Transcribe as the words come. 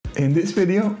In this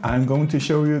video, I'm going to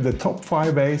show you the top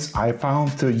 5 ways I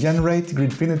found to generate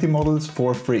Gridfinity models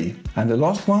for free. And the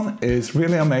last one is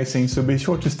really amazing, so be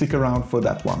sure to stick around for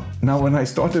that one. Now, when I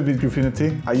started with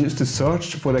Gridfinity, I used to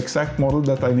search for the exact model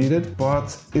that I needed,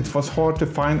 but it was hard to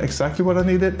find exactly what I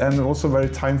needed and also very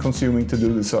time consuming to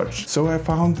do the search. So I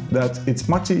found that it's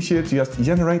much easier to just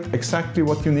generate exactly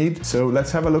what you need. So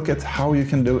let's have a look at how you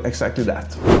can do exactly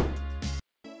that.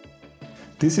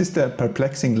 This is the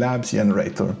Perplexing Labs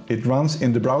generator. It runs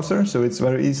in the browser, so it's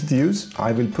very easy to use.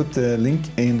 I will put the link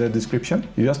in the description.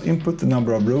 You just input the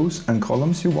number of rows and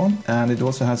columns you want, and it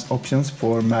also has options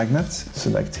for magnets.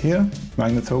 Select here,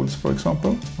 magnet holes for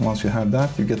example. Once you have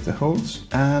that, you get the holes.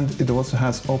 And it also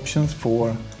has options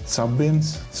for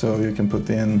sub-bins, so you can put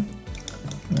in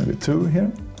maybe 2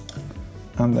 here,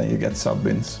 and then you get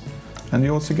sub-bins. And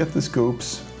you also get the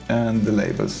scopes and the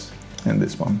labels in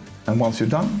this one. And once you're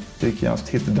done, you just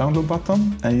hit the download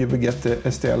button and you will get the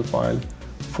STL file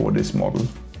for this model.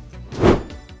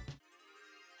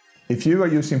 If you are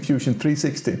using Fusion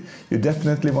 360, you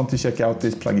definitely want to check out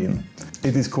this plugin.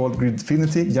 It is called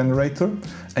Gridfinity Generator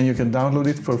and you can download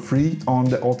it for free on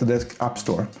the Autodesk App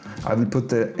Store. I will put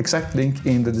the exact link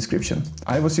in the description.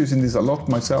 I was using this a lot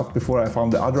myself before I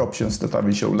found the other options that I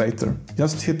will show later.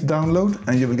 Just hit download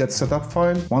and you will get setup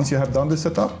file. Once you have done the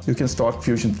setup, you can start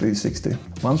Fusion 360.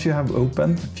 Once you have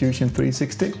opened Fusion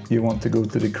 360, you want to go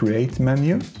to the Create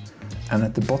menu. And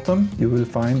at the bottom, you will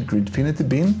find Gridfinity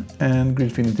Bin and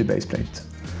Gridfinity Baseplate.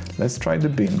 Let's try the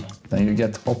bin. Then you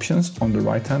get options on the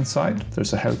right-hand side.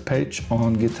 There's a help page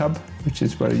on GitHub, which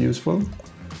is very useful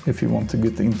if you want to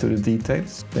get into the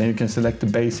details. Then you can select the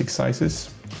basic sizes,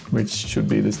 which should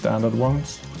be the standard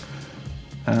ones.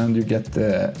 And you get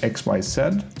the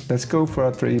XYZ. Let's go for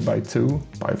a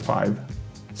 3x2x5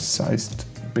 sized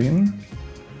bin.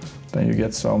 Then you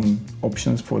get some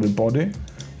options for the body.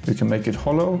 You can make it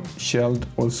hollow, shelled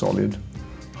or solid.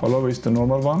 Hollow is the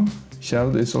normal one.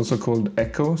 Shelled is also called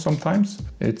echo sometimes.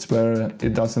 It's where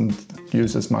it doesn't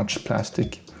use as much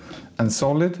plastic. And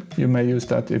solid, you may use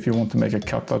that if you want to make a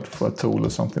cutout for a tool or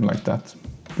something like that.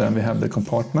 Then we have the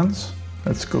compartments.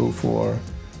 Let's go for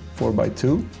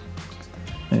 4x2.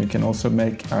 And you can also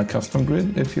make a custom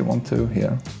grid if you want to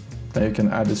here. Then you can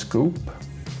add a scoop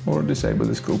or disable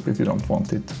the scoop if you don't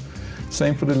want it.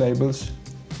 Same for the labels.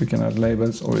 You can add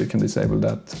labels or you can disable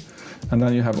that. And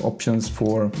then you have options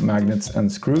for magnets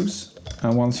and screws.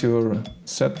 And once you're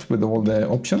set with all the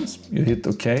options, you hit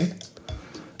OK.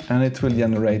 And it will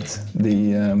generate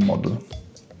the model.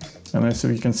 And as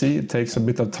you can see, it takes a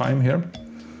bit of time here.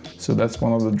 So that's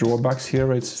one of the drawbacks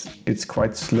here. It's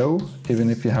quite slow. Even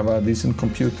if you have a decent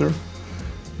computer,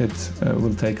 it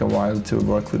will take a while to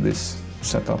work with this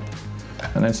setup.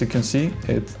 And as you can see,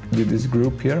 it did this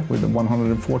group here with the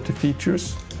 140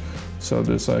 features. So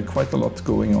there's quite a lot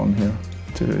going on here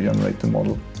to generate the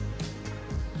model.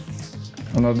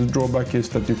 Another drawback is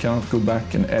that you cannot go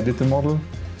back and edit the model.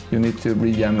 You need to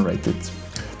regenerate it.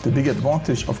 The big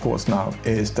advantage, of course, now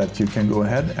is that you can go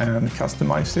ahead and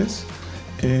customize this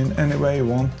in any way you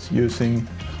want using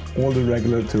all the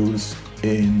regular tools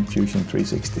in Fusion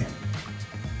 360.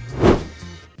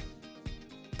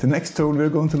 The next tool we're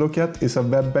going to look at is a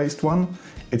web-based one.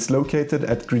 It's located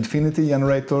at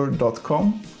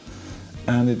gridfinitygenerator.com.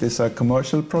 And it is a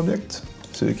commercial project,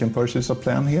 so you can purchase a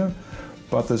plan here,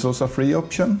 but there's also a free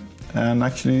option, and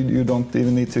actually you don't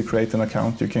even need to create an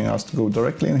account. You can just go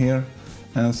directly in here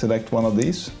and select one of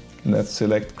these. Let's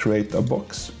select create a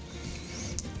box,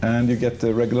 and you get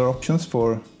the regular options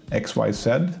for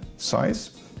XYZ size.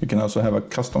 You can also have a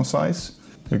custom size.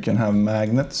 You can have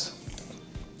magnets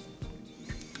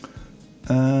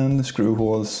and screw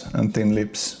holes and thin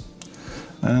lips,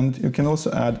 and you can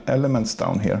also add elements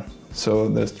down here. So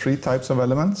there's 3 types of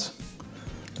elements.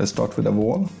 Let's start with a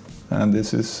wall, and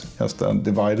this is just a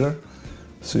divider,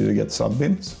 so you get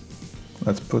sub-bins.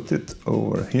 Let's put it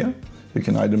over here. You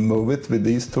can either move it with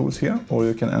these tools here, or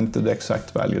you can enter the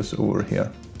exact values over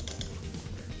here.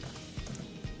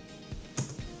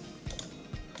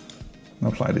 And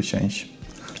apply the change.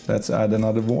 Let's add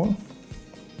another wall,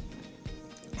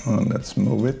 and let's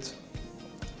move it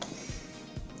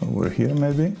over here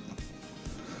maybe.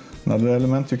 Another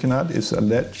element you can add is a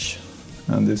ledge,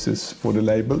 and this is for the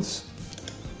labels.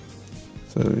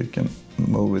 So you can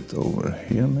move it over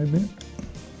here maybe.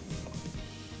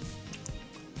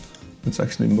 Let's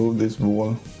actually move this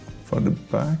wall further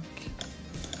back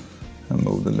and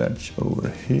move the ledge over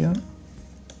here.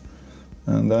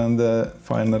 And then the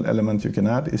final element you can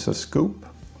add is a scoop.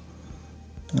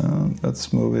 And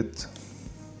let's move it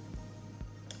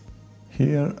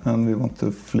here, and we want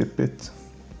to flip it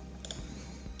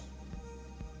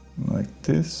like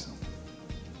this.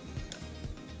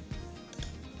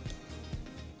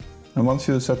 And once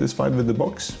you're satisfied with the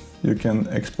box, you can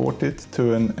export it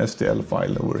to an STL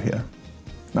file over here.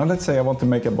 Now let's say I want to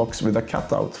make a box with a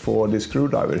cutout for this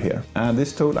screwdriver here. And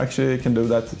this tool actually can do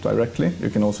that directly. You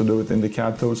can also do it in the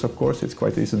CAD tools, of course. It's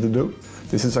quite easy to do.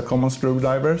 This is a common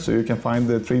screwdriver, so you can find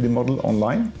the 3D model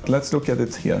online. Let's look at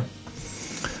it here.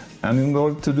 And in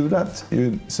order to do that,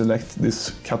 you select this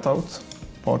cutout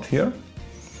part here.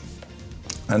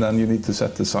 And then you need to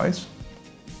set the size.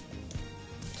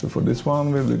 So for this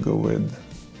one, we will go with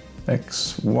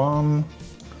X1,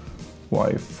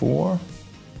 Y4.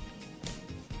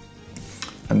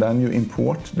 And then you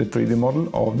import the 3D model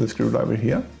of the screwdriver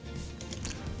here.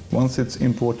 Once it's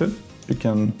imported, you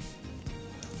can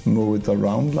move it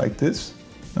around like this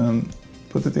and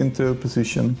put it into a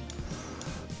position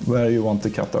where you want the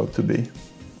cutout to be.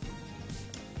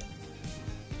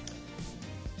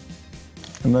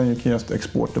 And then you can just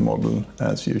export the model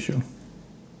as usual.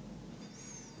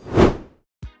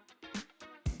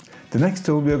 The next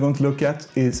tool we are going to look at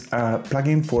is a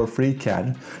plugin for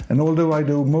FreeCAD. And although I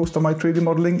do most of my 3D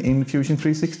modeling in Fusion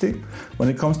 360, when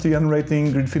it comes to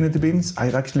generating Gridfinity bins,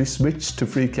 I've actually switched to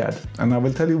FreeCAD. And I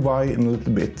will tell you why in a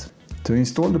little bit. To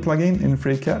install the plugin in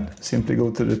FreeCAD, simply go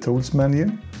to the Tools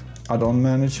menu, Add-on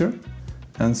Manager,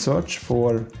 and search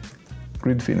for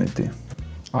Gridfinity.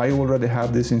 I already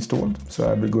have this installed, so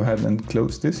I will go ahead and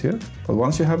close this here. But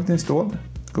once you have it installed,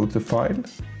 go to File,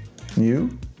 New,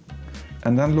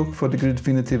 and then look for the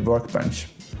Gridfinity workbench.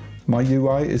 My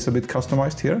UI is a bit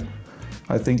customized here.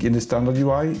 I think in the standard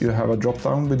UI you have a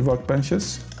drop-down with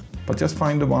workbenches, but just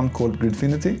find the one called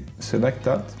Gridfinity, select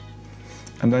that,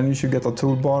 and then you should get a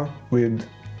toolbar with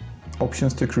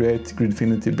options to create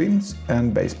Gridfinity bins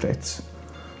and base plates.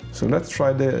 So let's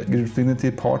try the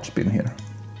Gridfinity parts bin here.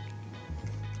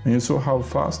 And you saw how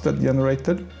fast that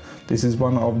generated. This is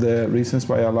one of the reasons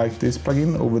why I like this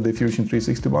plugin over the Fusion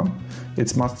 361.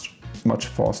 It's much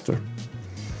faster.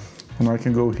 And I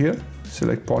can go here,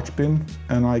 select parts bin,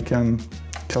 and I can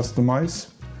customize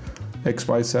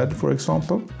XYZ, for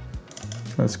example.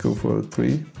 Let's go for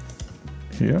 3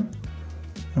 here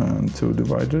and 2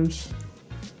 dividers.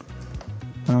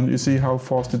 And you see how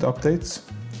fast it updates.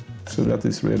 So that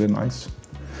is really nice.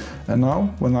 And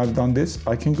now when I've done this,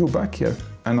 I can go back here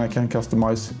and I can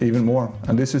customize even more.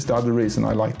 And this is the other reason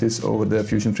I like this over the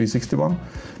Fusion 361,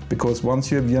 because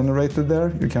once you have generated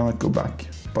there, you cannot go back.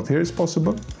 But here it's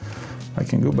possible. I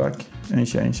can go back and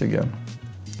change again.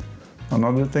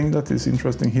 Another thing that is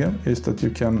interesting here is that you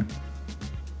can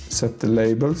set the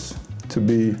labels to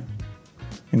be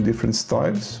in different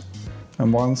styles.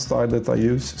 And one style that I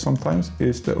use sometimes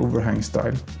is the overhang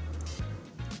style.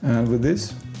 And with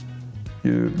this,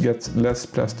 you get less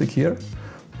plastic here,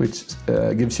 which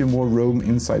gives you more room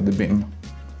inside the bin.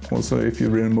 Also, if you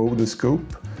remove the scope,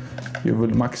 you will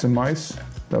maximize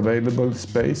the available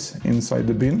space inside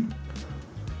the bin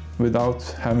without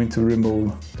having to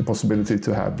remove the possibility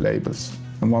to have labels.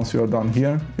 And once you are done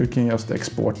here, you can just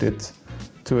export it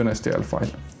to an STL file.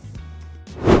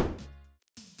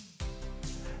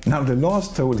 Now the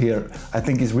last tool here I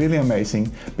think is really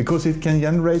amazing because it can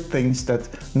generate things that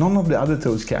none of the other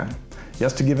tools can.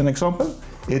 Just to give an example,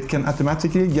 it can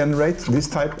automatically generate this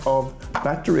type of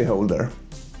battery holder.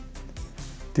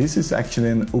 This is actually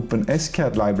an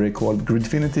OpenSCAD library called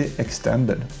Gridfinity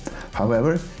Extended.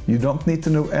 However, you don't need to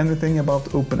know anything about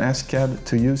OpenSCAD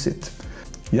to use it.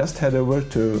 Just head over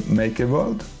to Make a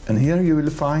World, and here you will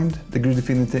find the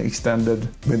Gridfinity Extended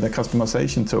with a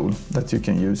customization tool that you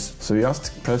can use. So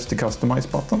just press the Customize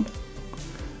button,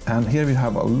 and here we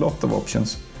have a lot of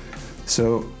options.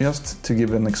 So just to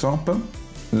give an example,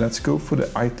 let's go for the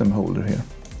item holder here.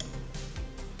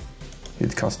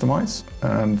 Hit Customize,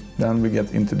 and then we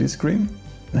get into this screen.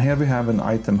 And here we have an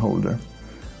item holder,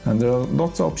 and there are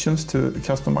lots of options to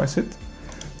customize it.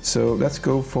 So let's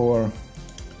go for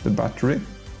the battery,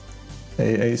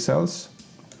 AA cells.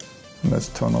 Let's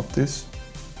turn off this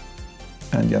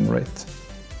and generate.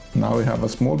 Now we have a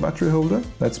small battery holder.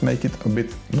 Let's make it a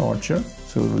bit larger.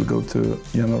 So we will go to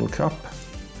General Cup,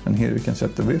 and here you can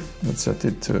set the width. Let's set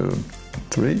it to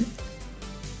 3,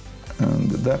 and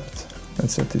the depth,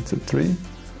 let's set it to 3.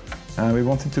 And we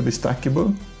want it to be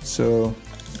stackable, so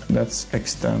let's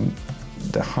extend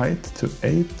the height to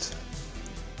 8.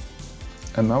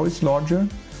 And now it's larger,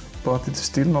 but it's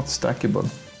still not stackable.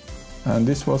 And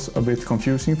this was a bit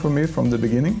confusing for me from the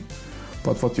beginning.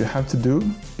 But what you have to do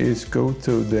is go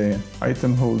to the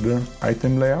item holder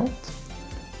item layout.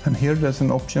 And here there's an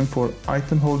option for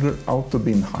item holder auto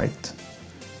bin height.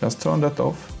 Just turn that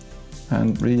off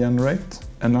and regenerate.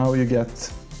 And now you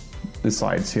get the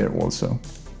sides here also.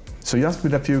 So just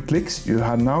with a few clicks, you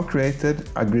have now created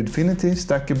a Gridfinity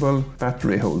stackable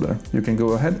battery holder. You can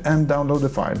go ahead and download the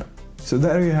file. So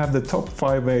there you have the top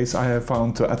 5 ways I have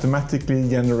found to automatically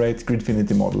generate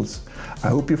Gridfinity models. I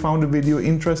hope you found the video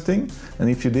interesting, and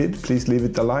if you did, please leave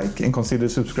it a like and consider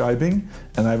subscribing,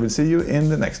 and I will see you in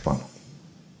the next one.